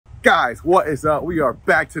Guys, what is up? We are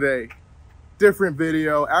back today. Different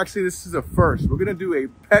video. Actually, this is a first. We're gonna do a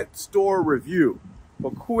pet store review.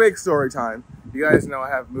 But quick story time. You guys know I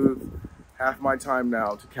have moved half my time now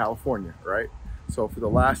to California, right? So for the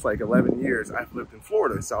last like 11 years, I've lived in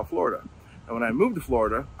Florida, South Florida. And when I moved to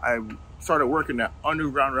Florida, I started working at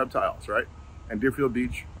Underground Reptiles, right? And Deerfield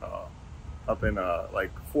Beach, up in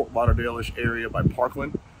like Fort Lauderdale-ish area by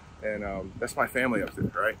Parkland. And that's my family up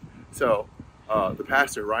there, right? So the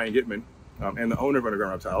pastor, Ryan Gitman, and the owner of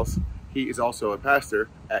Underground Reptiles, he is also a pastor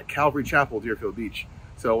at Calvary Chapel, Deerfield Beach.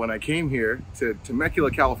 So when I came here to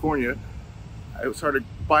Temecula, California, I started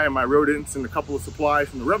buying my rodents and a couple of supplies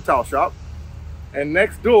from the Reptile Shop. And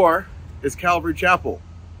next door is Calvary Chapel,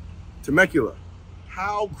 Temecula.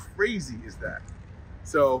 How crazy is that?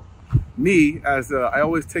 So me, as I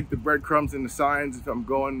always take the breadcrumbs and the signs if I'm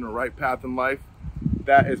going the right path in life,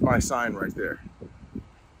 that is my sign right there.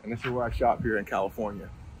 And this is where I shop here in California.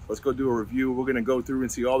 Let's go do a review. We're gonna go through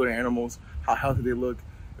and see all their animals, how healthy they look,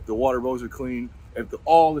 if the water bowls are clean, if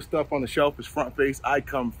all the stuff on the shelf is front face. I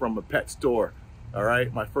come from a pet store, all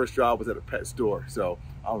right? My first job was at a pet store, so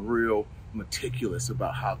I'm real meticulous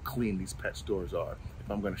about how clean these pet stores are if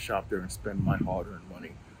I'm gonna shop there and spend my hard-earned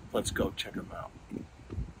money. Let's go check them out.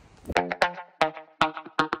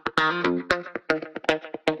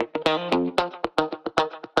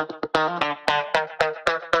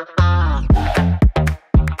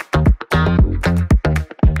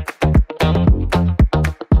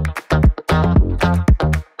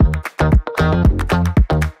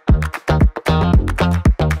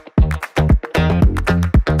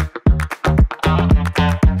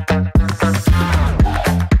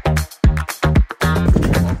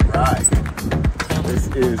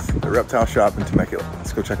 Reptile Shop in Temecula.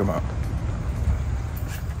 Let's go check them out.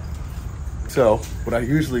 So what I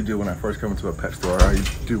usually do when I first come into a pet store, I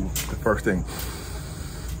do the first thing.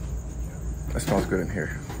 It smells good in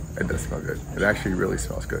here. It does smell good. It actually really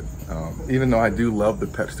smells good. Even though I do love the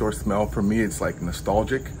pet store smell, for me it's like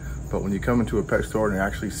nostalgic. But when you come into a pet store and it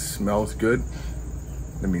actually smells good,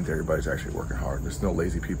 that means everybody's actually working hard. There's no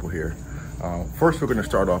lazy people here. First, we're gonna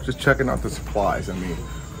start off just checking out the supplies. I mean,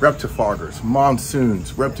 Reptifoggers,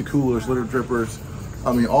 monsoons, repticoolers, litter drippers.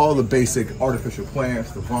 I mean, all the basic artificial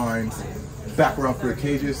plants, the vines, background for your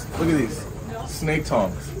cages. Look at these, snake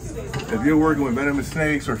tongs. If you're working with venomous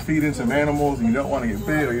snakes or feeding some animals and you don't want to get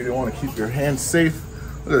bit or you don't want to keep your hands safe,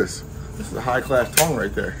 look at this. This is a high-class tongue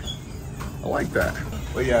right there. I like that.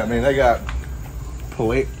 But yeah, I mean, they got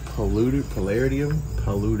Palladium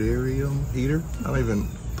eater. Not even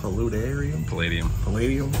Palladium.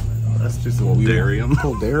 That's just a Bulgarian.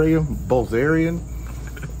 Bulgarian.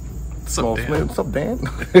 What's up, Dan?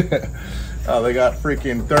 They got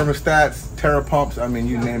freaking thermostats, Terrapumps. I mean,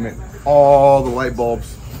 you name it. All the light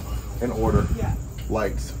bulbs in order.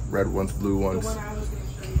 Lights, red ones, blue ones.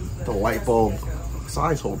 The light bulb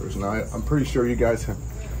size holders. Now, I'm pretty sure you guys have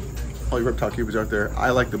all your reptile keepers out there. I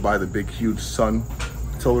like to buy the big, huge sun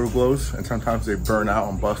solar glows, and sometimes they burn out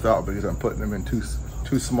and bust out because I'm putting them in too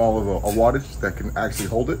small of a wattage that can actually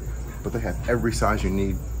hold it. But they have every size you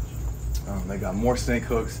need. They got more snake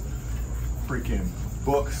hooks, freaking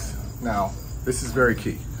books. Now, this is very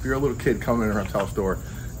key. If you're a little kid coming in a reptile store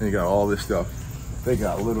and you got all this stuff, they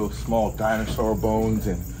got little small dinosaur bones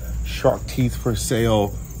and shark teeth for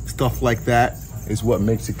sale. Stuff like that is what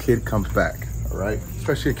makes a kid come back, all right?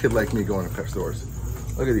 Especially a kid like me going to pet stores.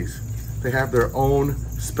 Look at these. They have their own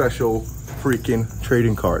special freaking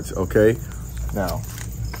trading cards, okay? Now,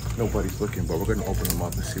 nobody's looking, but we're gonna open them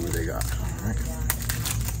up and see what they got, all right?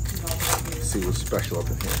 See what's special up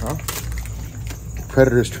in here, huh?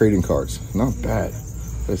 Predators trading cards, not bad.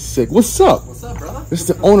 That's sick. What's up? What's up, brother? This is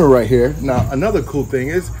the owner right here. Now, another cool thing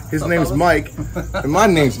is, his name's Mike, and my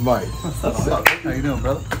name's Mike. What's up? How you doing,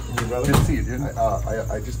 brother? Hey, brother. Good to see you, dude.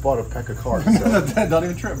 I just bought a pack of cards. So. Don't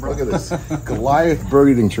even trip, bro. Look at this. Goliath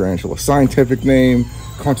bird-eating tarantula. Scientific name,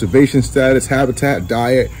 conservation status, habitat,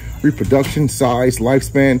 diet, reproduction, size,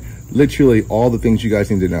 lifespan, literally all the things you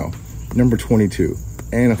guys need to know. Number 22,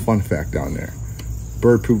 and a fun fact down there.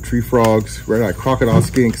 Bird poop tree frogs, red-eyed crocodile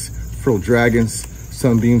skinks, frilled dragons,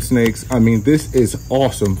 sunbeam snakes. I mean, this is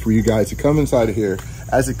awesome for you guys to come inside of here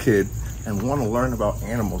as a kid and want to learn about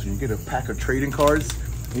animals. You get a pack of trading cards,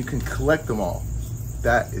 and you can collect them all.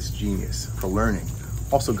 That is genius for learning.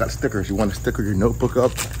 Also got stickers. You want to sticker your notebook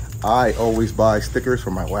up? I always buy stickers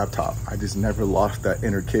for my laptop. I just never lost that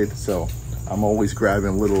inner kid, so I'm always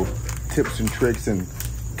grabbing little tips and tricks and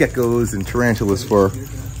geckos and tarantulas for,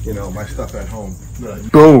 you know, my stuff at home.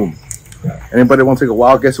 Boom. Anybody want to take a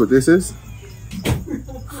wild guess what this is?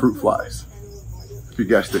 Fruit flies. If you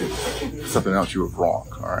guessed it, something else you were wrong.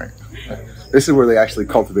 All right. This is where they actually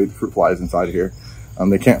cultivate the fruit flies inside of here.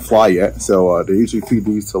 They can't fly yet, so they usually feed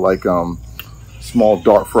these to like small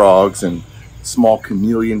dart frogs and small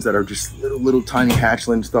chameleons that are just little tiny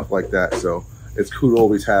hatchlings, stuff like that. So it's cool to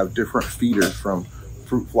always have different feeders, from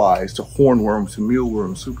fruit flies to hornworms to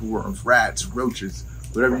mealworms, superworms, rats, roaches,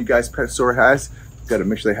 whatever you guys' pet store has. You got to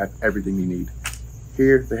make sure they have everything you need.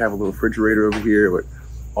 Here they have a little refrigerator over here with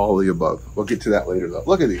all of the above. We'll get to that later though.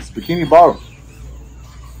 Look at these bikini bottom.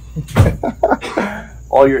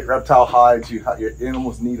 All your reptile hides, your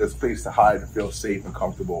animals need a space to hide and feel safe and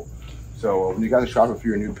comfortable. So when you guys are shopping for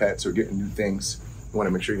your new pets or getting new things, you want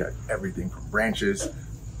to make sure you have everything from branches,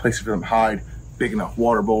 places for them to hide, big enough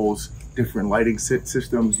water bowls, different lighting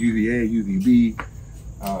systems, UVA,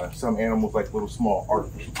 UVB. Some animals like little small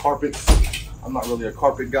artificial carpets. I'm not really a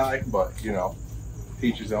carpet guy, but you know,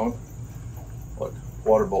 each his own. Look,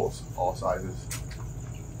 water bowls, all sizes.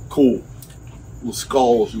 Cool. Little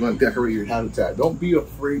skulls, you want to decorate your habitat. Don't be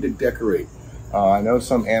afraid to decorate. I know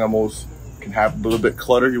some animals can have a little bit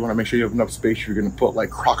clutter. You want to make sure you have enough space. You're going to put like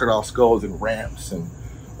crocodile skulls and ramps and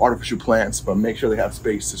artificial plants, but make sure they have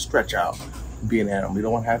space to stretch out and be an animal. You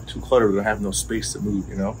don't want to have too cluttered. We don't have no space to move,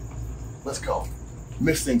 you know? Let's go.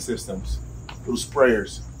 Misting systems, little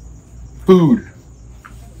sprayers, food.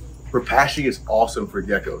 Rapashi is awesome for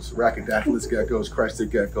geckos. Rhacodactylus geckos, crested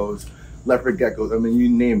geckos, leopard geckos. I mean, you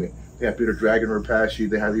name it. They have bearded dragon rapashi.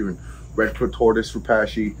 They have even red-foot tortoise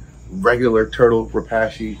rapashi, regular turtle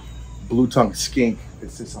rapashi, blue-tongued skink.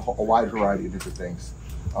 It's just a wide variety of different things.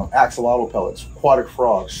 Axolotl pellets, aquatic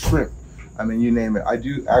frogs, shrimp. I mean, you name it. I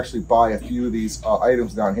do actually buy a few of these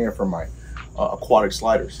items down here from my aquatic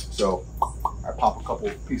sliders. So I pop a couple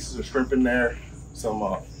pieces of shrimp in there, some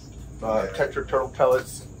tetra turtle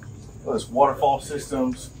pellets, there's waterfall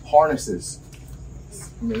systems, harnesses.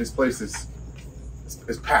 I mean, this place is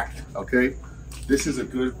packed, okay? This is a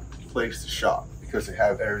good place to shop because they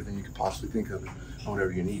have everything you could possibly think of and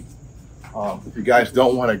whatever you need. If you guys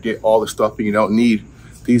don't want to get all the stuff and you don't need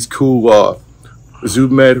these cool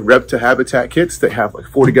ZooMed Reptile Habitat kits, they have like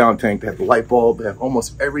 40-gallon tank, they have the light bulb, they have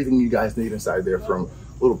almost everything you guys need inside there, from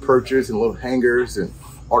little perches and little hangers and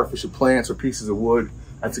artificial plants or pieces of wood.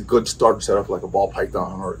 That's a good starter setup, like a ball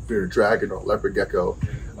python or a bearded dragon or a leopard gecko,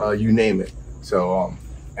 you name it. So,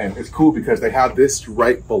 and it's cool because they have this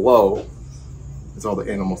right below. It's all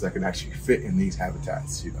the animals that can actually fit in these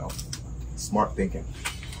habitats, you know. Smart thinking.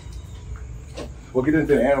 We'll get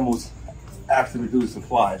into the animals after we do the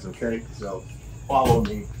supplies, okay? So follow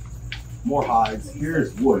me. More hides.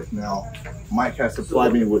 Here's wood. Now, Mike has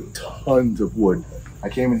supplied me with tons of wood. I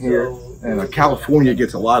came in here, and California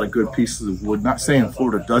gets a lot of good pieces of wood. Not saying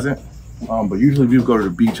Florida doesn't, but usually we go to the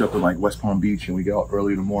beach up in like West Palm Beach, and we go out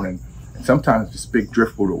early in the morning. And sometimes just big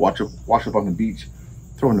driftwood will wash up on the beach,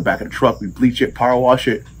 throw it in the back of the truck, we bleach it, power wash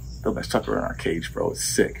it, throw that sucker in our cage, bro. It's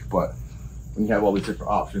sick. But when you have all these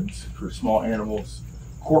different options for small animals,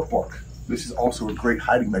 cork bark. This is also a great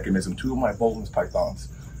hiding mechanism. Two of my Bolin's pythons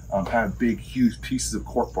have big, huge pieces of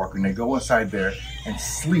cork bark, and they go inside there and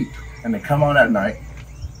sleep, and they come out at night.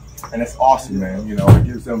 And it's awesome, man. You know, it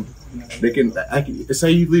gives them,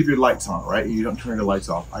 say you leave your lights on, right? You don't turn your lights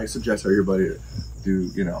off. I suggest everybody to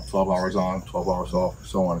do, you know, 12 hours on, 12 hours off,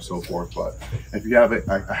 so on and so forth. But if you have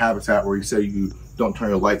a habitat where you say you don't turn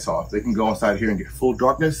your lights off, they can go inside here and get full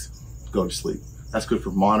darkness, go to sleep. That's good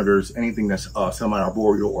for monitors, anything that's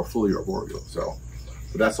semi-arboreal or fully arboreal. So,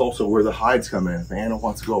 but that's also where the hides come in. If the animal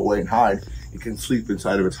wants to go away and hide, it can sleep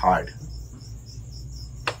inside of its hide.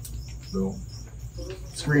 So,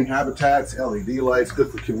 screen habitats, LED lights,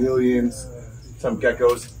 good for chameleons, some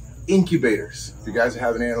geckos. Incubators. If you guys are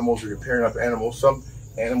having animals or you're pairing up animals, some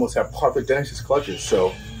animals have parthenogenesis clutches.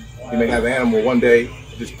 So you may have an animal one day,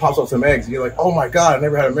 it just pops up some eggs and you're like, oh my God, I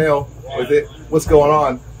never had a male with it. What's going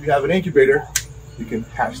on? If you have an incubator, you can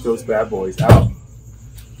hatch those bad boys out.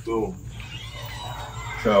 Boom.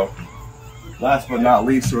 So last but not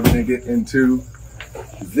least, we're gonna get into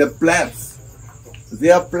the plants.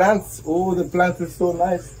 The plants, oh, the plants are so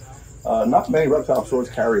nice. Not many reptile stores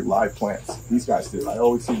carry live plants. These guys do. I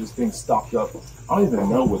always see this thing stocked up. I don't even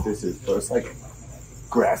know what this is, but it's like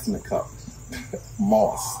grass in a cup.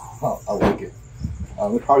 Moss. Oh, I like it.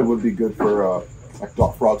 It probably would be good for like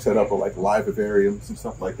dog frog setup or like live vivariums and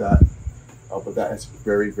stuff like that. But that is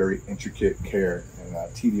very, very intricate care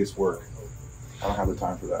and tedious work. I don't have the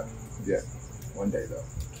time for that yet. One day though.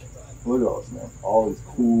 Look at all this, man. All these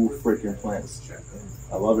cool freaking plants.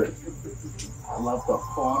 I love it. I love the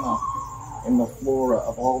fauna and the flora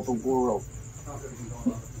of all the world.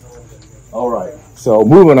 All right, so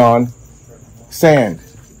moving on. Sand,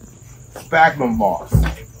 sphagnum moss,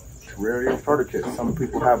 rare air starter kits. Some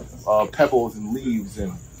people have pebbles and leaves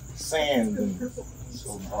and sand and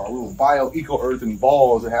little eco earth and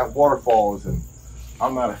balls that have waterfalls. And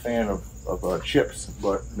I'm not a fan of chips,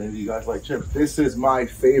 but maybe you guys like chips. This is my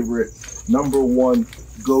favorite #1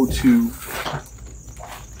 go-to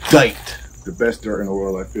dirt. The best dirt in the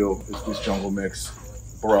world, I feel, is this jungle mix.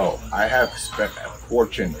 Bro, I have spent a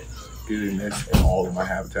fortune getting this in all of my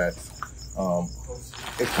habitats.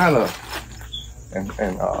 It's kind of, and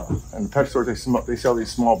the pet stores, they sell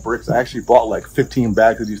these small bricks. I actually bought like 15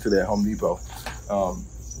 bags of these today at Home Depot.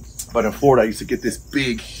 But in Florida, I used to get this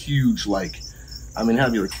big, huge, like, I mean, it had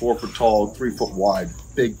to be like 4 foot tall, 3 foot wide,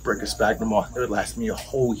 big brick of sphagnum moss. It would last me a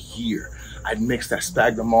whole year. I'd mix that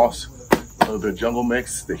sphagnum moss with a little bit of jungle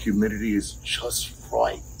mix. The humidity is just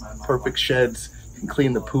right. Perfect sheds. You can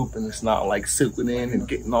clean the poop and it's not like soaking in and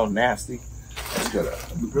getting all nasty. That's good.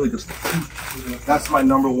 Really good stuff. That's my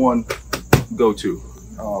 #1 go-to.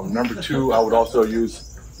 #2, I would also use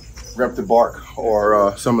Reptile bark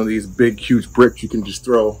or some of these big, huge bricks you can just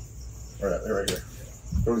throw right here.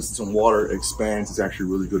 Throw this in some water, it expands. It's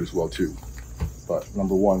actually really good as well too. But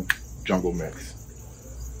 #1, jungle mix.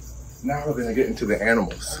 Now we're gonna get into the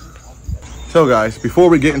animals. So guys, before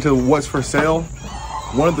we get into what's for sale,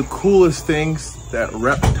 one of the coolest things that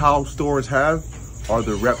reptile stores have are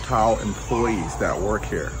the reptile employees that work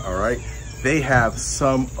here, all right? They have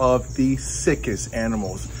some of the sickest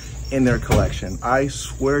animals in their collection. I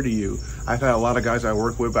swear to you, I've had a lot of guys I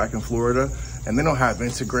work with back in Florida, and they don't have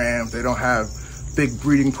Instagrams, they don't have big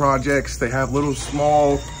breeding projects, they have little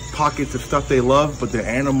small pockets of stuff they love, but their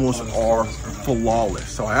animals are flawless.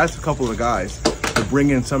 So I asked a couple of guys to bring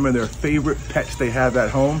in some of their favorite pets they have at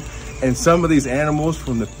home, and some of these animals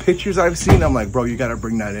from the pictures I've seen, I'm like, bro, you gotta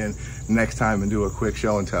bring that in next time and do a quick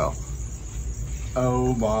show and tell.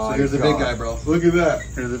 Oh my God. So here's the big guy, bro. Look at that.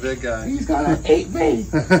 Here's the big guy. He's gonna eat me.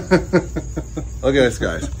 Look at this,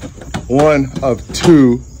 guys. 1 of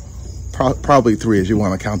 2, probably 3 if you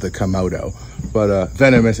want to count the Komodo, but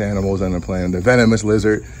venomous animals on the planet. The venomous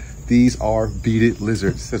lizard. These are beaded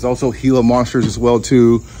lizards. There's also Gila monsters as well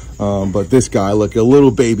too. But this guy, look, a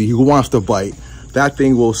little baby who wants to bite. That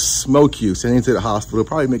thing will smoke you, send you to the hospital,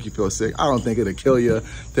 probably make you feel sick. I don't think it'll kill you,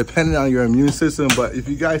 depending on your immune system. But if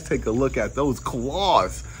you guys take a look at those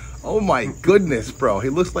claws, oh my goodness, bro. He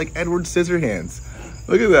looks like Edward Scissorhands.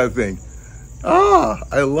 Look at that thing. Ah,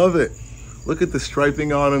 I love it. Look at the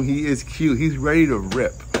striping on him. He is cute. He's ready to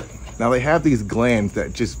rip. Now they have these glands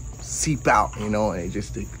that just seep out, you know, and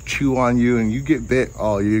they chew on you and you get bit.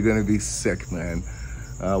 Oh, you're gonna be sick, man.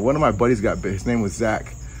 One of my buddies got bit. His name was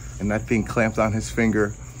Zach. And that thing clamped on his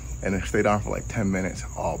finger and it stayed on for like 10 minutes.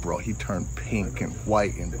 Oh, bro, he turned pink and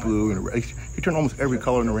white and blue and red. He turned almost every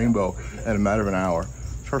color in the rainbow in a matter of an hour.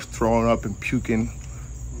 Starts throwing up and puking.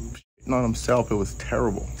 On himself, it was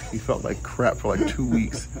terrible. He felt like crap for like 2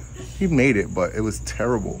 weeks. He made it, but it was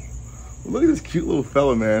terrible. Look at this cute little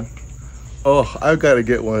fella, man. Oh, I've got to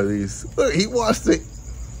get one of these. Look, he wants to.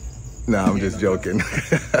 No, I'm just joking.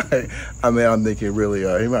 I mean, I'm thinking really,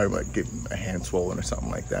 he might get a hand swollen or something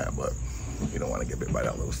like that, but you don't want to get bit by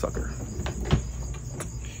that little sucker.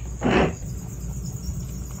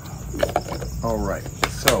 All right,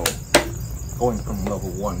 so going from level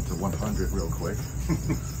 1 to 100 real quick.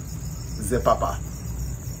 Zipapa.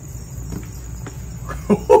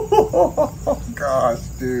 Oh gosh,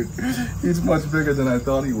 dude, he's much bigger than I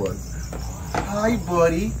thought he was. Hi,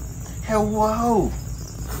 buddy. Hello.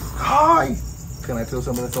 Hi! Can I throw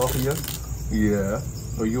some of this off of you? Yeah.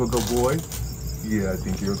 Are you a good boy? Yeah, I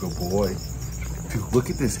think you're a good boy. Dude,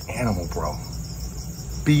 look at this animal, bro.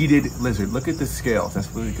 Beaded lizard. Look at the scales.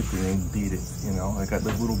 That's where we get the name beaded, you know? I got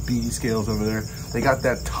those little beady scales over there. They got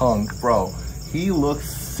that tongue, bro. He looks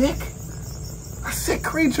sick. A sick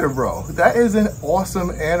creature, bro. That is an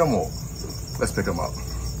awesome animal. Let's pick him up.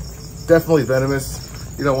 Definitely venomous.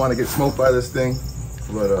 You don't want to get smoked by this thing,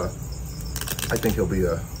 but I think he'll be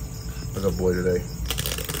a good boy today.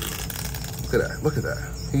 Look at that, look at that.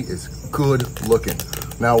 He is good looking.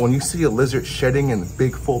 Now, when you see a lizard shedding in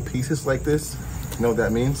big full pieces like this, you know what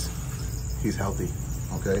that means? He's healthy,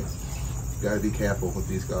 okay? You gotta be careful with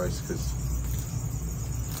these guys because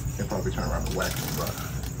they'll probably turn around and whack me, but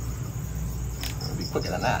it'll be quicker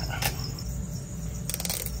than that.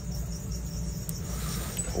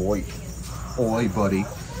 Oi, oi, buddy.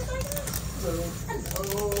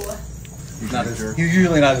 He's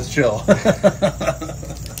usually not as chill.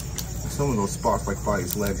 Some of those spots like by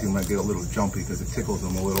his legs, he might get a little jumpy because it tickles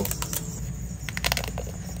him a little.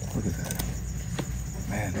 Look at that.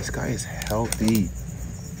 Man, this guy is healthy.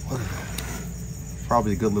 Look at that.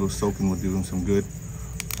 Probably a good little soaking would do him some good.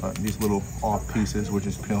 These little off pieces, we're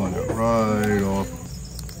just peeling it right off.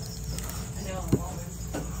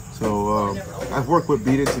 So I've worked with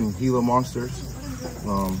Beat It and Gila monsters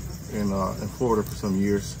in Florida for some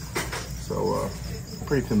years. So I'm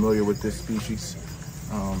pretty familiar with this species.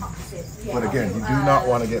 But again, you do not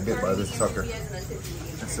want to get bit by this sucker.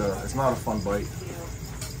 It's not a fun bite.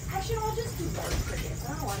 Look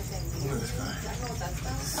at this guy.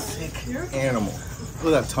 Sick animal.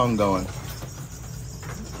 Look at that tongue going.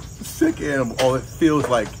 Sick animal. Oh, it feels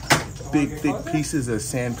like big, thick pieces of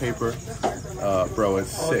sandpaper. Bro,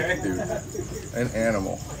 it's sick, dude. An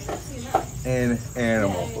animal. An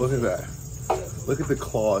animal. Look at that. Look at the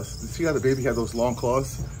claws. See how the baby had those long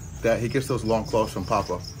claws? That he gets those long claws from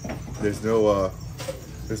Papa. There's no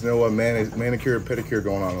manicure and pedicure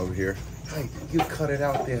going on over here. Hey, you cut it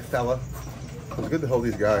out there, fella. It's good to hold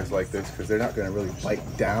these guys like this because they're not going to really bite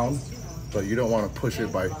down, but you don't want to push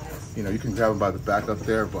it by, you know, you can grab them by the back up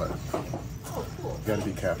there, but you got to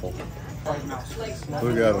be careful.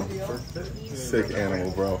 Look at him. Sick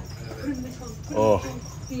animal, bro. Oh.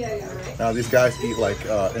 Now these guys eat like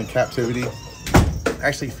in captivity. I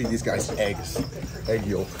actually feed these guys eggs, egg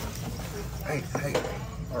yolk. Hey,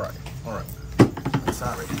 all right. I'm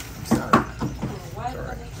sorry. It's all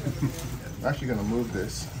right. I'm actually gonna move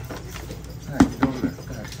this. All right, go over there.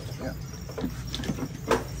 Go ahead. Yeah.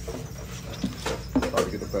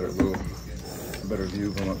 Probably get a better view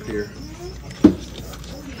of him up here.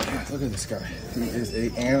 Yeah, look at this guy. He is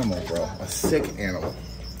an animal, bro. A sick animal.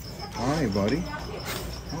 Hi, buddy.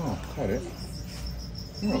 Oh, cut it.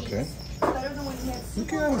 You're okay.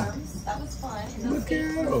 Look at him. Look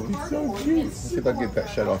at him. He's so cute. Let's see if I can get that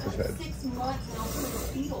shed off his head.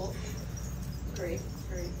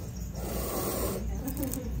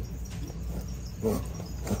 Boom.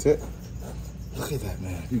 That's it. Look at that,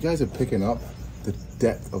 man. You guys are picking up the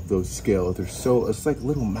depth of those scales. They're so, it's like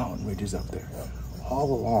little mountain ridges up there.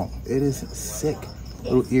 All along. It is sick.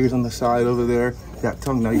 Little ears on the side over there. That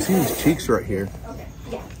tongue. Now you see his cheeks right here.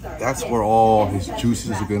 That's where all his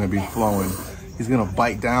juices are gonna be flowing. He's gonna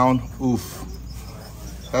bite down. Oof.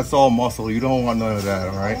 That's all muscle. You don't want none of that,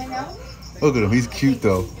 all right? Look at him. He's cute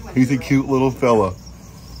though. He's a cute little fella.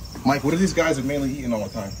 Mike, what are these guys mainly eating all the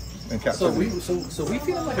time in captivity? So we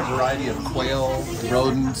feed them like a variety of quail,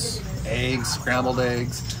 rodents, eggs, scrambled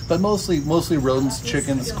eggs, but mostly rodents,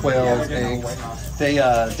 chickens, quails, eggs. They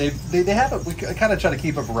have a, we kind of try to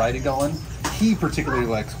keep a variety going. He particularly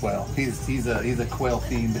likes quail. He's a quail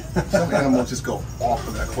fiend. Some animals just go off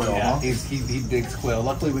of that quail, yeah, huh? He digs quail.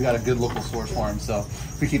 Luckily, we got a good local source for him, so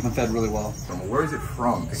we keep him fed really well. Where is it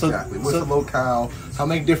from exactly? What's the locale? How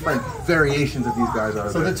many different variations of these guys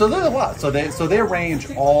are there? So there's a lot. So they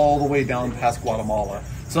range all the way down past Guatemala.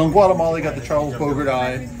 So in Guatemala, you got the Charles Bogart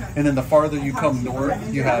eye, and then the farther you come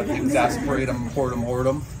north, you have Exasperatum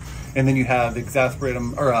hortum. And then you have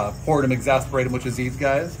Exasperatum, or Hortum Exasperatum, which is these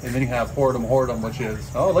guys. And then you have Hortum hortum, which is,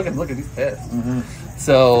 oh, look at these pissed.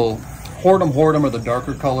 So Hortum hortum are the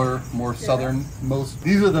darker color, more southern.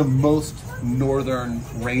 These are the most northern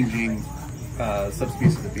ranging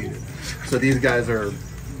subspecies of Beat It. So these guys are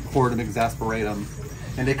Hortum Exasperatum,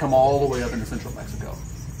 and they come all the way up into central Mexico.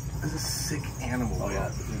 This is a sick animal. Oh yeah,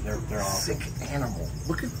 they're awesome. Sick animal.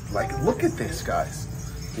 Look at this, guys.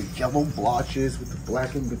 The yellow blotches with the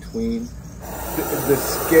black in between. The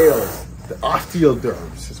scales, the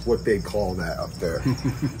osteoderms is what they call that up there.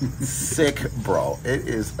 Sick, bro. It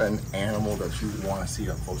is an animal that you want to see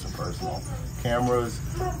up close and personal. Cameras,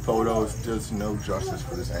 photos, does no justice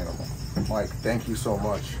for this animal. Mike, thank you so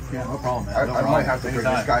much. Yeah, no problem, man. I might have to bring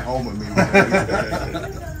this guy home with me.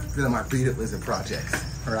 One of my Beat It lizard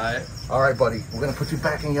projects. Right. All right, buddy. We're going to put you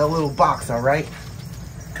back in your little box, all right?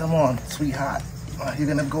 Come on, sweetheart. You're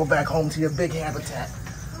gonna go back home to your big habitat.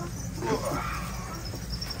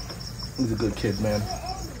 He's a good kid, man.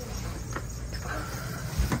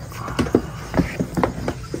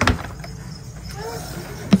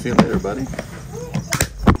 See you later, buddy.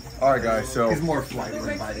 All right, guys, so He's more flighty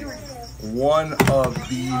than biting. one of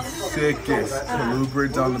the sickest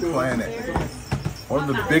colubrids on the planet. One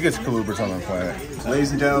of the biggest colubrids on the planet.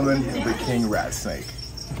 Ladies and gentlemen, the king rat snake.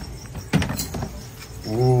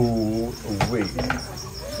 Ooh, wait.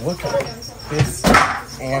 Look at this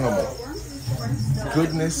animal.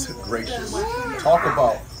 Goodness gracious. Talk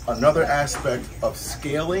about another aspect of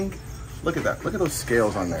scaling. Look at that. Look at those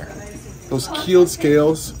scales on there. Those keeled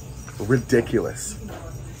scales, ridiculous.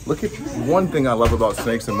 Look at one thing I love about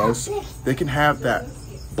snakes the most. They can have that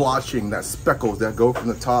blotching, that speckles that go from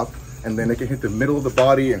the top, and then they can hit the middle of the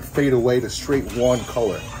body and fade away to straight one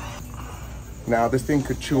color. Now, this thing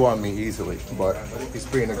could chew on me easily, but he's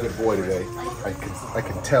being a good boy today. I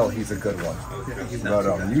can tell he's a good one.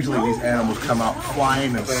 But usually these animals come out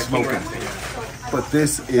flying and smoking. But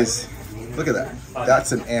this is Look at that.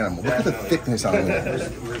 That's an animal. Look at the thickness on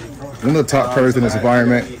it. One of the top predators in this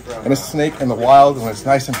environment. And a snake in the wild, when it's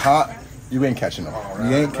nice and hot, you ain't catching them.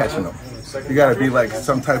 You ain't catching them. You gotta be like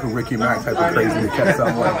some type of Ricky Mack type of crazy to catch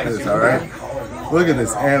something like this, all right? Look at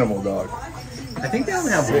this animal, dog. I think they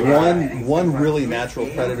only have one really natural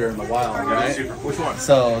predator in the wild, right? Which one?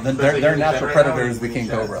 So their natural predator is the king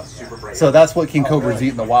cobra. So that's what king cobras eat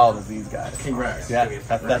in the wild, is these guys. King rats. Yeah,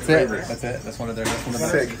 that's it. That's it. That's one of their.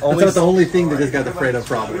 Sick. That's not the only thing that this guy's afraid of,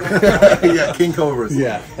 probably. Yeah, king cobras.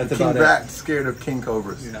 Yeah, that's about it. King rat scared of king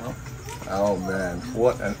cobras. You know? Oh man,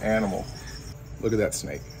 what an animal. Look at that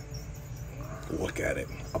snake. Look at it,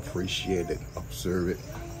 appreciate it, observe it,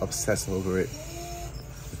 obsess over it.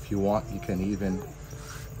 If you want, you can even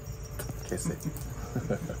kiss it.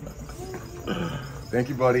 Thank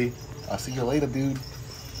you, buddy. I'll see you later, dude.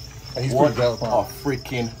 He's What pretty a dope, huh?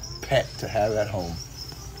 freaking pet to have at home.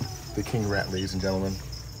 The king rat, ladies and gentlemen.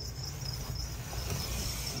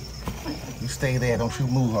 You stay there, don't you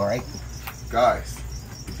move, all right? Guys,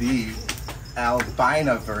 the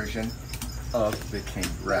albino version of the king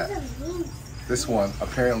rat. This one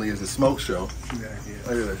apparently is a smoke show. Look at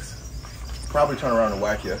this. Probably turn around and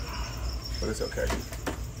whack you, but it's okay.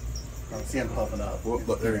 I see him puffing up. Well,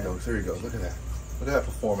 look, there he goes. There he goes. Look at that. Look at that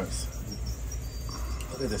performance.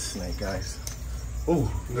 Look at this snake, guys.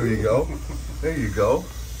 Oh, there you go. There you go.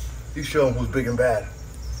 You show him who's big and bad.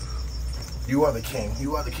 You are the king.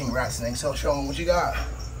 You are the king rat snake. So show him what you got.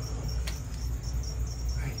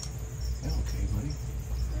 Hey, you okay, buddy?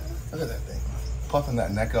 Look at that thing. Puffing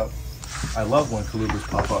that neck up. I love when colubris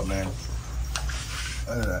pop up, man.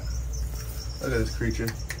 Look at that. Look at this creature.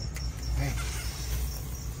 Hey.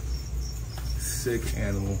 Sick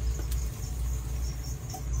animal.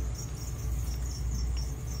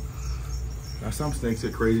 Now some snakes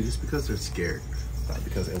are crazy just because they're scared, not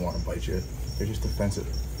because they want to bite you. They're just defensive.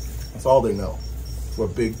 That's all they know. We're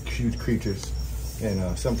big, huge creatures,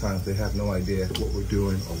 and sometimes they have no idea what we're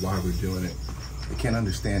doing or why we're doing it. They can't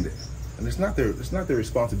understand it, and it's not their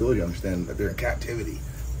responsibility to understand that they're in captivity.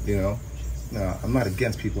 You know, now I'm not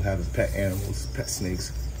against people having pet animals, pet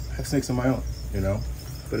snakes. I have snakes of my own, you know,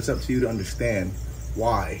 but it's up to you to understand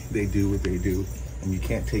why they do what they do, and you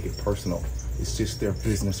can't take it personal. It's just their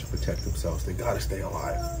business to protect themselves. They gotta stay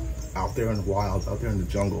alive. Out there in the wild, out there in the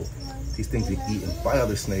jungle, these things get eaten by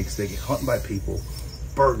other snakes. They get hunted by people.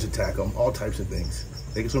 Birds attack them, all types of things.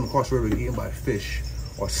 They can swim across the river and get eaten by a fish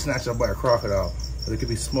or snatched up by a crocodile. Or they could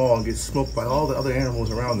be small and get smoked by all the other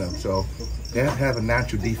animals around them. So they have to have a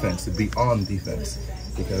natural defense to be on defense.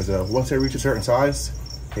 Because once they reach a certain size,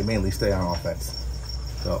 they mainly stay on offense.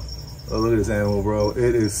 So, oh, look at this animal, bro.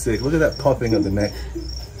 It is sick. Look at that puffing of the neck.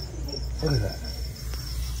 Look at that.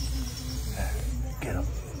 Get him.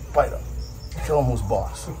 Bite him. Show him who's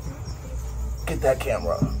boss. Get that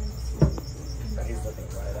camera. He's looking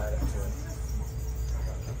right at it, too.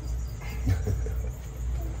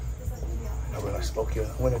 When I spoke you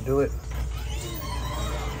when to do it.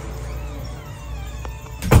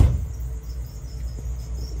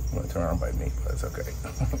 I'm gonna turn around and bite me, but it's okay.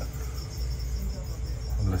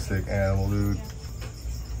 I'm a sick animal, dude.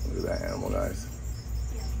 Look at that animal, guys.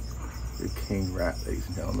 The king rat, ladies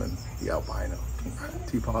and gentlemen. The albino.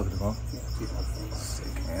 T positive, huh?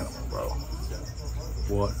 Sick animal, bro.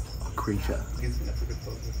 What a creature.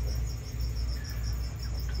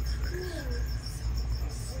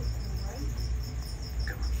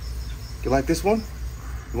 You like this one?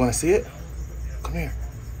 You want to see it? Come here.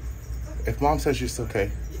 If mom says it's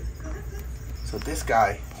okay. So this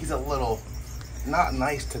guy, he's a little not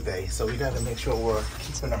nice today, so we got to make sure we're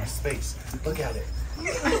keeping our space. Look at it.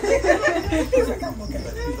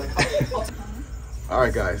 All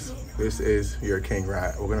right, guys, this is your king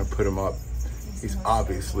rat. We're gonna put him up. He's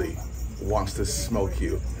obviously wants to smoke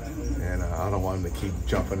you, and I don't want him to keep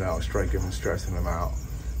jumping out, striking him, and stressing him out.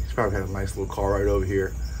 He's probably had a nice little car ride over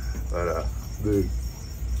here, but dude,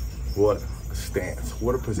 what a stance,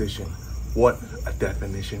 what a position, what a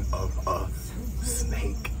definition of a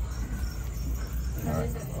snake.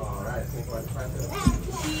 All right.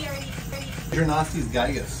 Jernosi's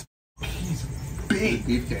Gaius. He's big.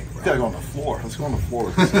 Beefcake, bro. You gotta go on the floor. Let's go on the floor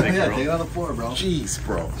with this snake, Yeah, bro. take it on the floor, bro. Jeez,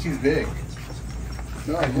 bro. She's big.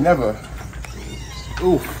 No, I've never.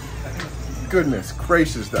 Oof. Goodness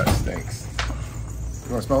gracious, that stinks.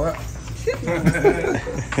 You wanna smell that? I'm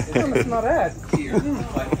gonna smell that.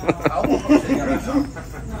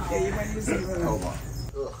 Hold on.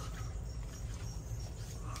 Ugh.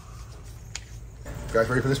 You guys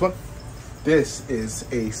ready for this one? This is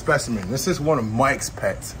a specimen. This is one of Mike's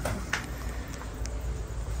pets.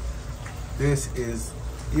 This is,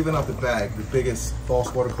 even off the bag, the biggest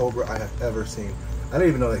false water cobra I have ever seen. I didn't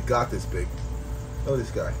even know they got this big. Look at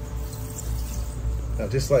this guy. Now,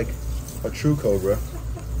 just like a true cobra,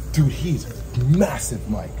 dude, he's massive,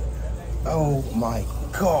 Mike. Oh my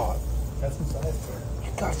God. Got some size, sir.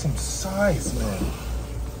 He got some size, man.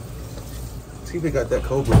 See if they got that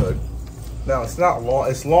cobra hood. Now, it's not long,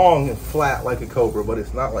 it's long and flat like a cobra, but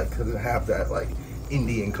it's not like, it doesn't have that like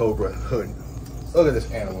Indian cobra hood. Look at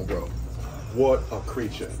this animal, bro. What a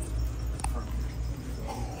creature.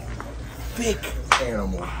 Big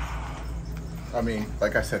animal. I mean,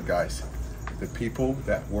 like I said, guys, the people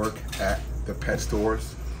that work at the pet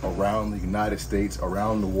stores around the United States,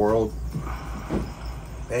 around the world,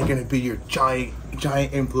 they're gonna be your giant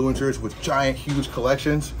influencers with giant, huge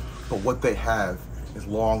collections, but what they have is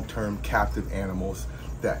long-term captive animals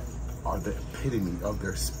that are the epitome of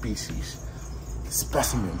their species.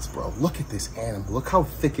 Specimens, bro. Look at this animal. Look how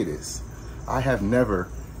thick it is. I have never,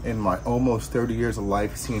 in my almost 30 years of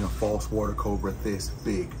life, seen a false water cobra this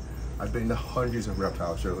big. I've been to hundreds of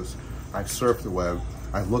reptile shows. I've surfed the web.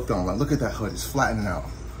 I've looked online. Look at that hood. It's flattening out.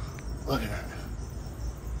 Look at that.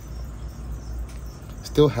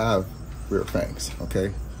 Still have rear fangs,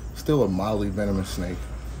 okay? Still a mildly venomous snake.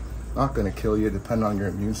 Not gonna kill you depending on your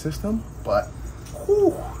immune system, but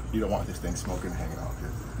whew, you don't want this thing smoking and hanging out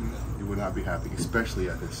here. You would not be happy, especially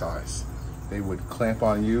at this size. They would clamp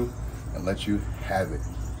on you and let you have it.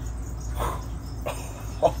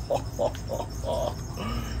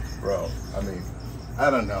 Bro, I mean, I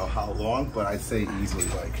don't know how long, but I'd say easily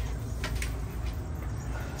like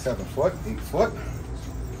 7 foot, 8 foot.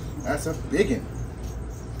 That's a biggin.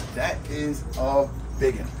 That is a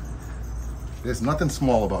biggin. There's nothing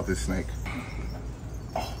small about this snake.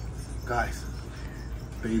 Oh, guys,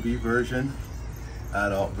 baby version,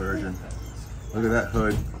 adult version. Look at that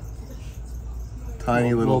hood.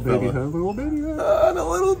 Tiny little baby fella. hood, little baby hood. Oh, the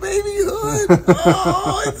little baby hood.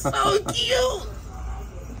 Oh, it's so cute.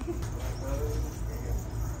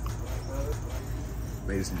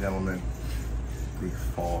 Ladies and gentlemen, the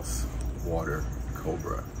false water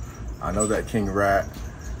cobra. I know that king rat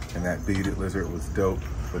and that beaded lizard was dope,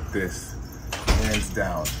 but this, hands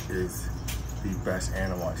down, is the best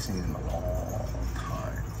animal I've seen in a long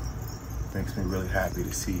time. Makes me really happy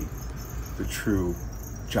to see the true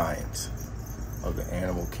giants of the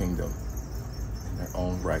animal kingdom in their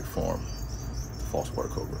own right form, the false water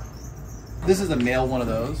cobra. This is a male one of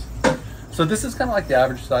those. So this is kind of like the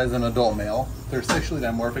average size of an adult male. They're sexually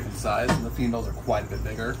dimorphic in size, and the females are quite a bit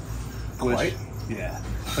bigger. Quite? Yeah.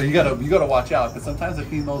 So you gotta watch out, because sometimes the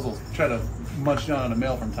females will try to munch down on a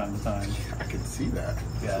male from time to time. I can see that.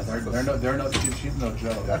 Yeah, they're no she's no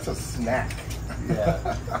joke. That's a snack.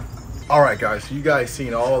 Yeah. All right, guys, so you guys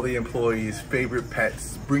seen all the employees' favorite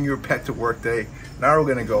pets. Bring your pet to work day. Now we're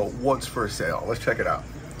gonna go, what's for sale? Let's check it out.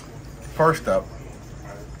 First up,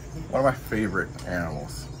 one of my favorite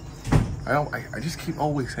animals. I just keep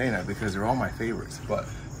always saying that because they're all my favorites, but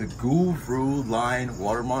the Guru line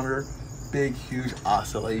water monitor, big, huge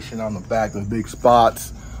oscillation on the back, those big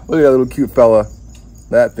spots. Look at that little cute fella.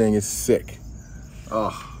 That thing is sick.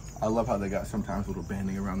 Oh, I love how they got sometimes a little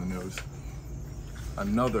banding around the nose.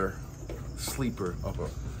 Another sleeper of a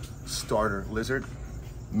starter lizard,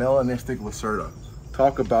 melanistic lacerda.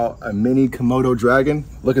 Talk about a mini Komodo dragon.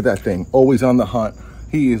 Look at that thing, always on the hunt.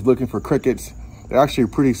 He is looking for crickets. They're actually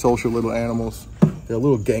pretty social little animals. They're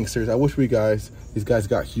little gangsters. I wish these guys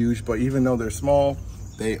got huge, but even though they're small,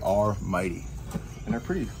 they are mighty. And they're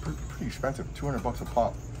pretty expensive, 200 bucks a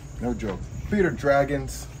pop, no joke. Bearded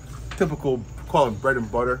dragons, typical, call them bread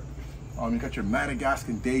and butter. You got your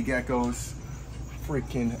Madagascan day geckos,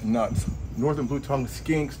 freaking nuts. Northern blue-tongued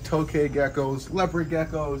skinks, tokay geckos, leopard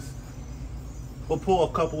geckos. We'll pull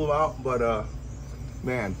a couple of them out, but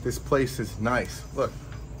man, this place is nice. Look,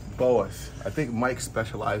 boas. I think Mike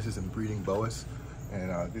specializes in breeding boas,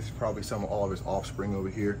 and this is probably all of his offspring over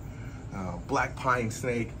here. Black pine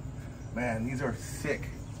snake. Man, these are sick.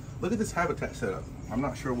 Look at this habitat setup. I'm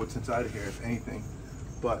not sure what's inside of here, if anything,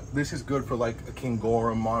 but this is good for like a king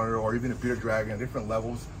gorum monitor or even a bearded dragon at different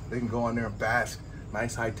levels. They can go on there and bask.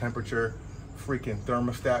 Nice high temperature, freaking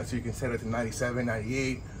thermostat, so you can set it to 97,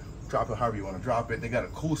 98, drop it however you want to drop it. They got a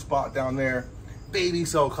cool spot down there. Baby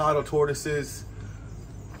sulcado tortoises,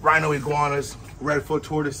 rhino iguanas, redfoot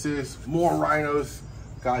tortoises, more rhinos.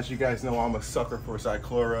 Guys, you guys know I'm a sucker for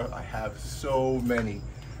Cyclura. I have so many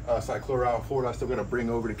Cyclura out in Florida. I still got to bring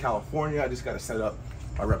over to California. I just got to set up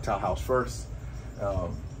my reptile house first.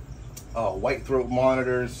 White throat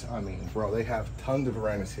monitors. I mean, bro, they have tons of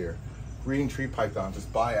varieties here. Green tree pythons,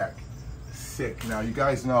 just Bayak, sick. Now you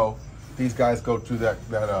guys know these guys go through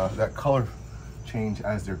that color change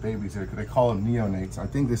as their babies. They call them neonates. I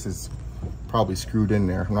think this is probably screwed in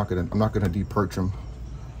there. I'm not gonna de-perch them,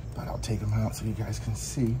 but I'll take them out so you guys can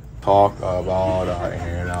see. Talk about an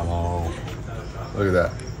animal. Look at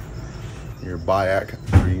that. Your Biac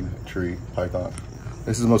green tree python.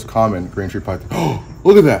 This is the most common green tree python. Oh,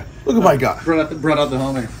 look at that. Look at my guy. Brought out the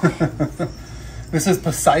homie. This is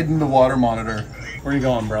Poseidon the water monitor. Where you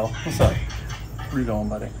going, bro? What's up? Where you going,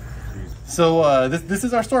 buddy? So this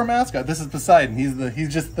is our store mascot. This is Poseidon.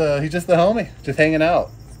 He's just the homie, just hanging out.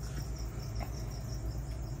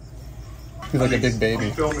 He's like a big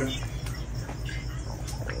baby.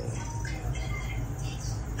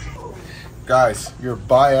 Guys, your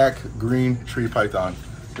Biac green tree python,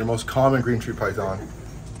 your most common green tree python,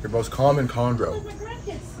 your most common chondro.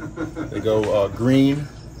 They go green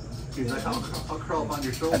I'll curl up on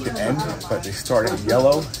your shoulder. at the end, but they start at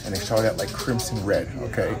yellow and they start at like crimson red.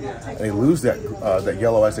 Okay, and they lose that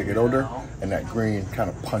yellow as they get older, and that green kind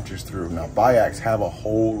of punches through. Now Biacs have a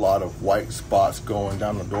whole lot of white spots going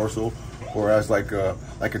down the dorsal, whereas like a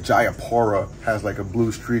Jayapura has like a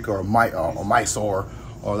blue streak, or a Mysore,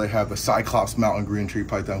 or they have the Cyclops mountain green tree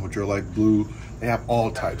python, which are like blue. They have all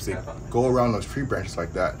types. They go around those tree branches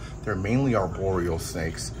like that. They're mainly arboreal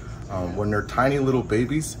snakes. When they're tiny little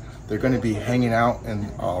babies, they're going to be hanging out and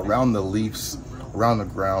around the leaves, around the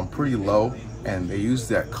ground, pretty low, and they use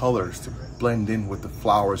that colors to blend in with the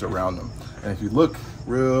flowers around them. And if you look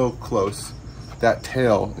real close, that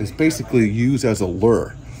tail is basically used as a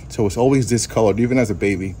lure. So it's always discolored, even as a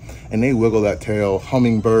baby. And they wiggle that tail.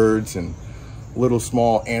 Hummingbirds and little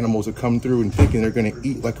small animals that come through and thinking they're going to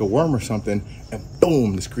eat like a worm or something, and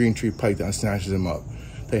boom, this green tree python snatches them up.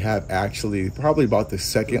 They have actually probably about the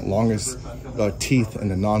second longest teeth in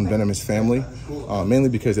the non-venomous family, mainly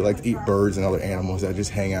because they like to eat birds and other animals that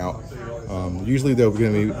just hang out. Usually they're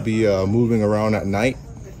going to be moving around at night,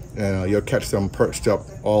 and you'll catch them perched up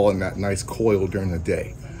all in that nice coil during the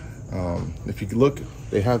day. If you look,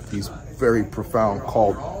 they have these very profound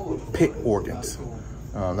called pit organs.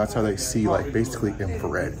 That's how they see, like basically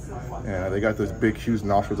infrared. And they got those big huge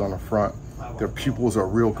nostrils on the front. Their pupils are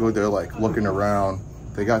real good. They're like looking around.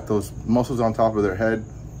 They got those muscles on top of their head.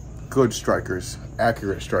 Good strikers,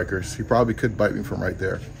 accurate strikers. He probably could bite me from right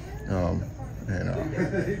there.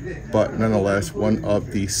 But nonetheless, one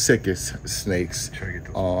of the sickest snakes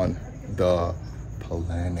on the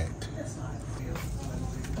planet.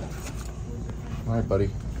 All right, buddy.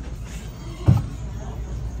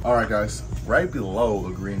 All right, guys, right below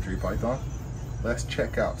the green tree python, let's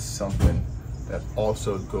check out something that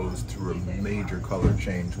also goes through a major color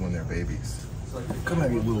change when they're babies. Come at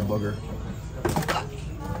me, little bugger.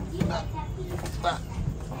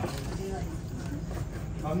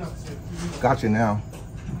 Gotcha now.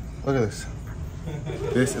 Look at this.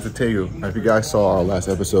 This is a tegu. Now, if you guys saw our last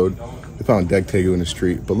episode, we found a dead tegu in the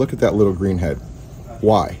street, but look at that little green head.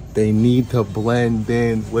 Why? They need to blend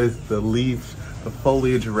in with the leaves, the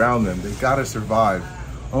foliage around them. They gotta survive.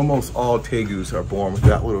 Almost all tegus are born with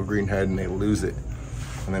that little green head and they lose it.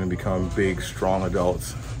 And then they become big, strong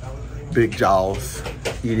adults. Big jowls,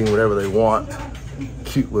 eating whatever they want.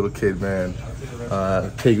 Cute little kid, man.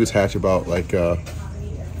 Tegus hatch about like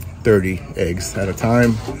 30 eggs at a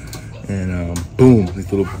time. And boom,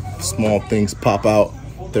 these little small things pop out.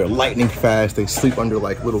 They're lightning fast. They sleep under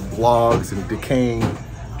like little logs and decaying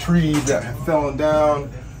trees that have fallen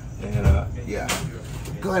down. And yeah,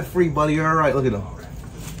 go ahead, free buddy. All right, look at them.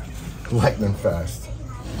 Lightning fast.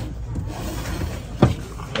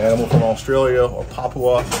 Animal from Australia or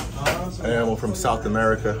Papua. Animal from South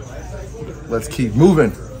America. Let's keep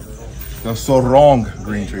moving. The Sorong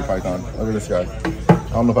green tree python. Look at this guy.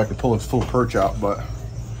 I don't know if I can pull his full perch out, but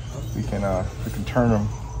we can turn him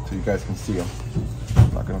so you guys can see him.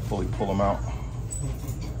 I'm not gonna fully pull him out.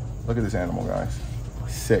 Look at this animal, guys.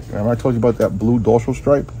 Sick. Remember I told you about that blue dorsal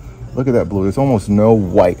stripe? Look at that blue. There's almost no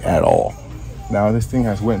white at all. Now this thing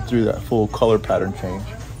has went through that full color pattern change.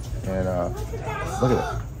 And look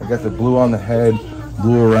at it. I got the blue on the head,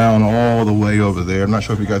 blue around all the way over there. I'm not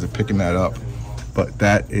sure if you guys are picking that up, but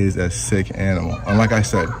that is a sick animal. And like I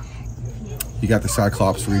said, you got the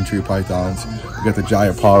Cyclops green tree pythons, you got the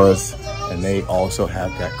Jayaparas, and they also have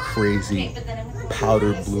that crazy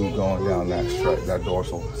powder blue going down that stripe, that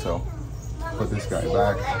dorsal. So put this guy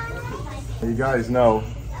back. You guys know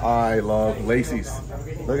I love lacies.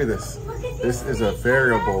 Look at this. This is a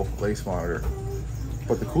variable lace monitor.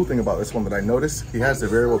 But the cool thing about this one that I noticed, he has the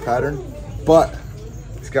variable pattern, but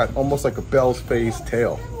he's got almost like a Bell's face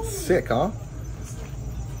tail. Sick, huh?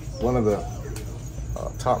 One of the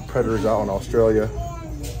top predators out in Australia.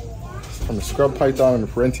 From the scrub python and the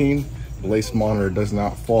parentine, the lace monitor does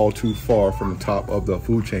not fall too far from the top of the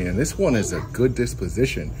food chain. And this one is a good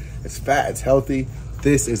disposition. It's fat, it's healthy,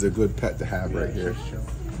 This is a good pet to have right here.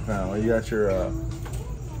 Now you got your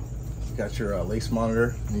lace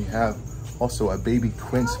monitor, and you have also a baby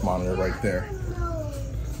quince monitor right there.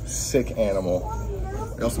 Sick animal.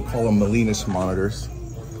 They also call them Molinas monitors.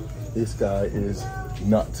 This guy is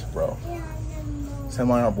nuts, bro.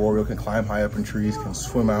 Semi-arboreal, can climb high up in trees, can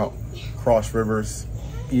swim out, cross rivers,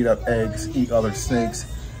 eat up eggs, eat other snakes,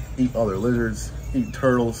 eat other lizards, eat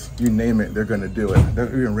turtles, you name it, they're gonna do it. They'll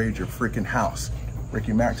even raid your freaking house.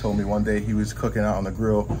 Ricky Mack told me one day he was cooking out on the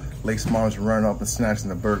grill, lace monitors running up and snatching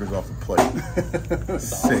the burgers off the plate.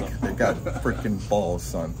 Sick, awesome. They got freaking balls,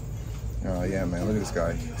 son. Yeah, man, look at this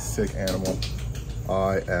guy, sick animal.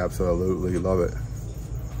 I absolutely love it.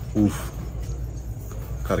 Oof.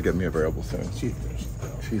 Gotta get me a variable soon. She's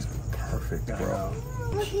perfect, bro.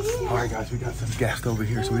 All right, guys, we got some guests over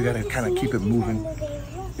here, so we gotta kind of keep it moving.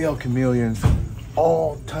 Male chameleons,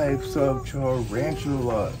 all types of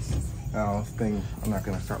tarantulas. Now, this thing, I'm not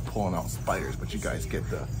gonna start pulling out spiders, but you guys get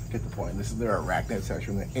the point. This is their arachnid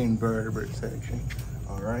section, the invertebrate section.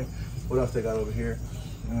 All right. What else they got over here?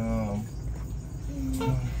 I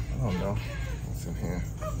don't know. What's in here?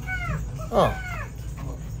 Oh,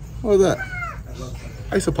 what is that?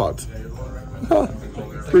 Isopods.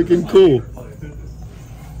 Freaking cool.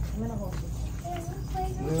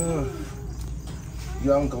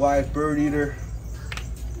 Young Goliath bird eater.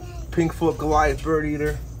 Pinkfoot Goliath bird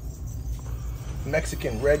eater.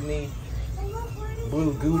 Mexican red knee.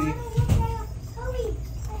 Blue goody.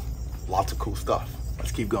 Lots of cool stuff.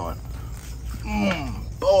 Let's keep going.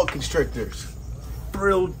 Boa constrictors.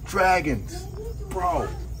 Frilled dragons. Bro.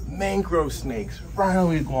 Mangrove snakes.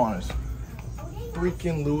 Rhino iguanas.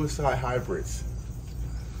 Freaking Lewisite hybrids.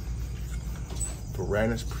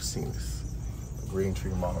 Varanus prasinus. A green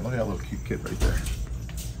tree mama. Look at that little cute kid right there.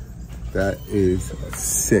 That is a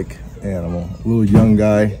sick animal. A little young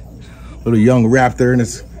guy. Little young raptor, and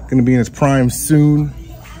it's gonna be in its prime soon.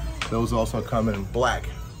 Those also come in black.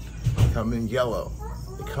 Come in yellow.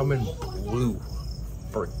 They come in blue.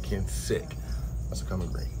 Freaking sick. Also come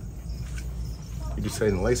in green. You just say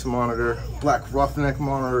the lace monitor, black roughneck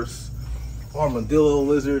monitors, armadillo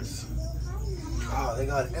lizards. Oh, they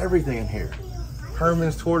got everything in here.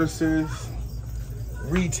 Herman's tortoises,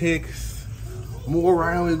 retics, more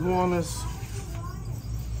rhino iguanas.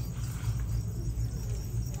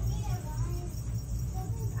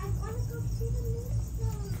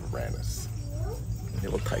 Varanus,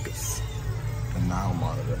 Niloticus, the Nile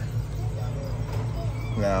monitor.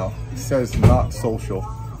 Now, it says not social,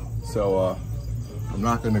 so I'm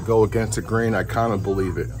not gonna go against the grain. I kind of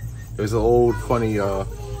believe it. There's an old funny,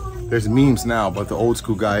 there's memes now, but the old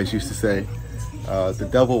school guys used to say, the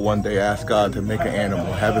devil one day asked God to make an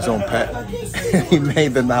animal, have his own pet, and he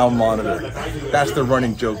made the Nile monitor. That's the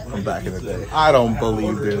running joke from back in the day. I don't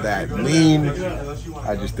believe they're that mean.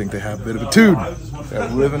 I just think they have a bit of a tune. They're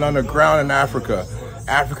living underground in Africa.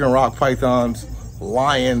 African rock pythons,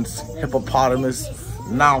 lions, hippopotamus,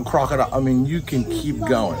 Nile crocodile. I mean, you can keep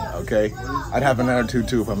going, okay? I'd have an attitude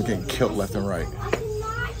too if I'm getting killed left and right.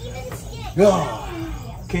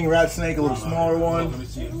 King rat snake, a little smaller one.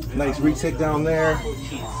 Nice retic down there.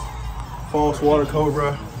 False water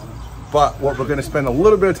cobra. But what we're gonna spend a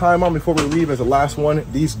little bit of time on before we leave as the last one,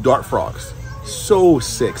 these dart frogs. So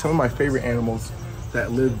sick. Some of my favorite animals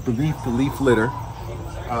that live beneath the leaf litter.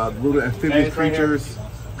 Little amphibious creatures.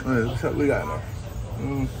 What we got in there?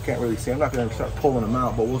 Can't really see. I'm not gonna start pulling them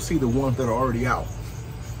out, but we'll see the ones that are already out.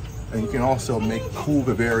 And you can also make cool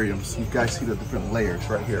vivariums. You guys see the different layers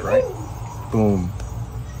right here, right? Boom,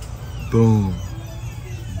 boom,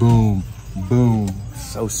 boom, boom.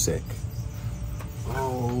 So sick.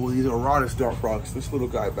 Oh, these are Rhodus dart frogs. This little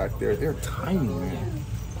guy back there, they're tiny, man.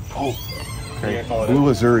 Oh, okay. Blue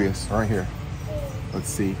Azurius right here. Let's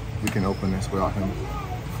see. We can open this without him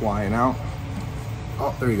flying out.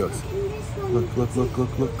 Oh, there he goes. Look, look, look,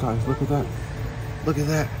 look, look, guys. Look at that. Look at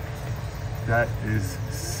that. That is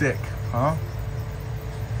sick, huh?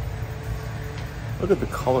 Look at the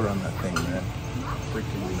color on that thing, man.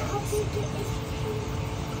 Freaking nuts.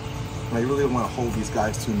 Now, you really don't want to hold these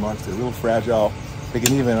guys too much. They're real fragile. They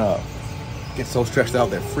can even get so stretched out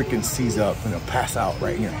that freaking seize up and they'll pass out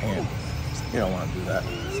right in your hand. You don't want to do that.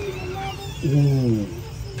 Ooh,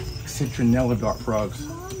 citronella dart frogs.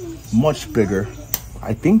 Much bigger.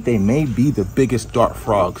 I think they may be the biggest dart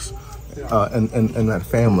frogs in that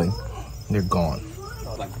family. They're gone.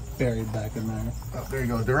 Oh, like buried back in there. Oh, there you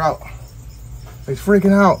go. They're out. They're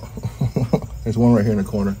freaking out. There's one right here in the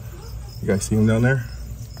corner. You guys see him down there?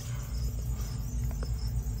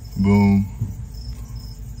 Boom.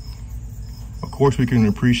 Of course, we can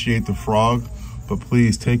appreciate the frog, but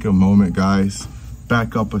please take a moment, guys.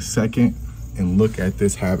 Back up a second. and look at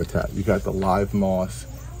this habitat. You got the live moss,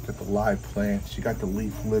 you got the live plants, you got the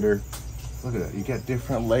leaf litter. Look at that, you got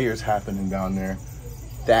different layers happening down there.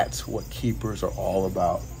 That's what keepers are all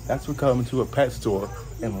about. That's what coming to a pet store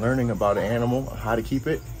and learning about an animal, how to keep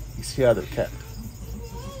it. You see how they're kept.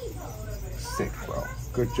 Sick, bro.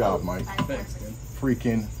 Good job, Mike. Thanks, man.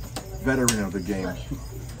 Freaking veteran of the game.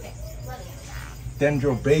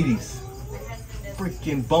 Dendrobates.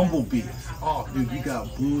 Freaking bumblebees. Oh, dude, you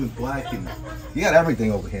got blue and black and you got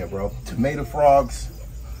everything over here, bro. Tomato frogs.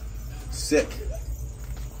 Sick.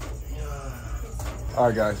 All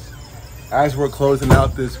right, guys. As we're closing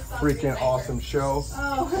out this freaking awesome show,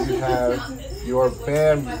 you have your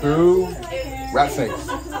bamboo rat snakes.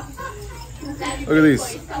 Look at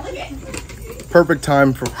these. Perfect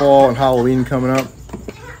time for fall and Halloween coming up.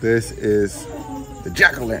 This is the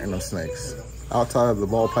jack-o'-lantern snakes. Outside of the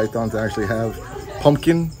ball pythons that actually have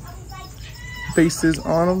pumpkin faces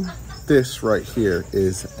on them, this right here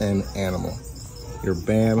is an animal. Your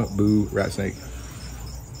bamboo rat snake.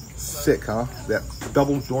 Sick, huh? That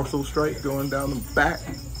double dorsal stripe going down the back,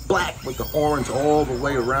 black with the orange all the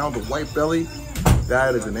way around the white belly.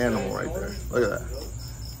 That is an animal right there. Look at that.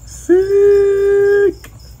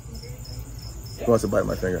 Sick. He wants to bite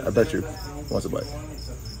my finger. I bet you he wants to bite.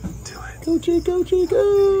 Do it. Go, Chico,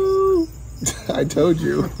 Chico. I told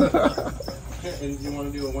you.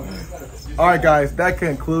 All right, guys, that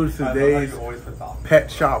concludes today's pet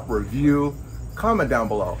shop review. Comment down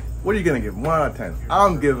below. What are you gonna give? 1 out of 10.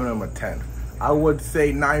 I'm giving them a 10. I would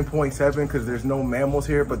say 9.7 because there's no mammals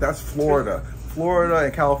here, but that's Florida. Florida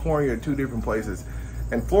and California are two different places.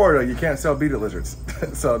 In Florida, you can't sell bearded lizards.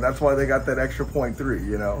 So that's why they got that extra 0.3,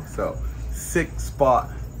 you know? So sick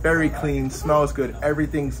spot, very clean, smells good.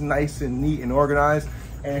 Everything's nice and neat and organized.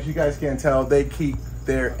 And if you guys can't tell, they keep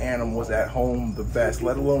their animals at home the best,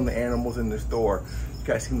 let alone the animals in the store. You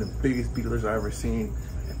guys seen the biggest bearded lizard I've ever seen.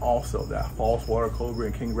 Also, that false water cobra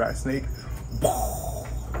and king rat snake.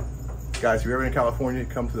 Guys, if you're ever in California,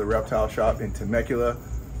 come to the Reptile Shop in Temecula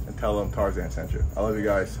and tell them Tarzann sent you. I love you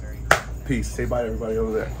guys. Peace. Say bye to everybody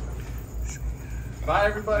over there. Bye,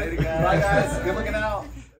 everybody. Bye, guys. Good looking out.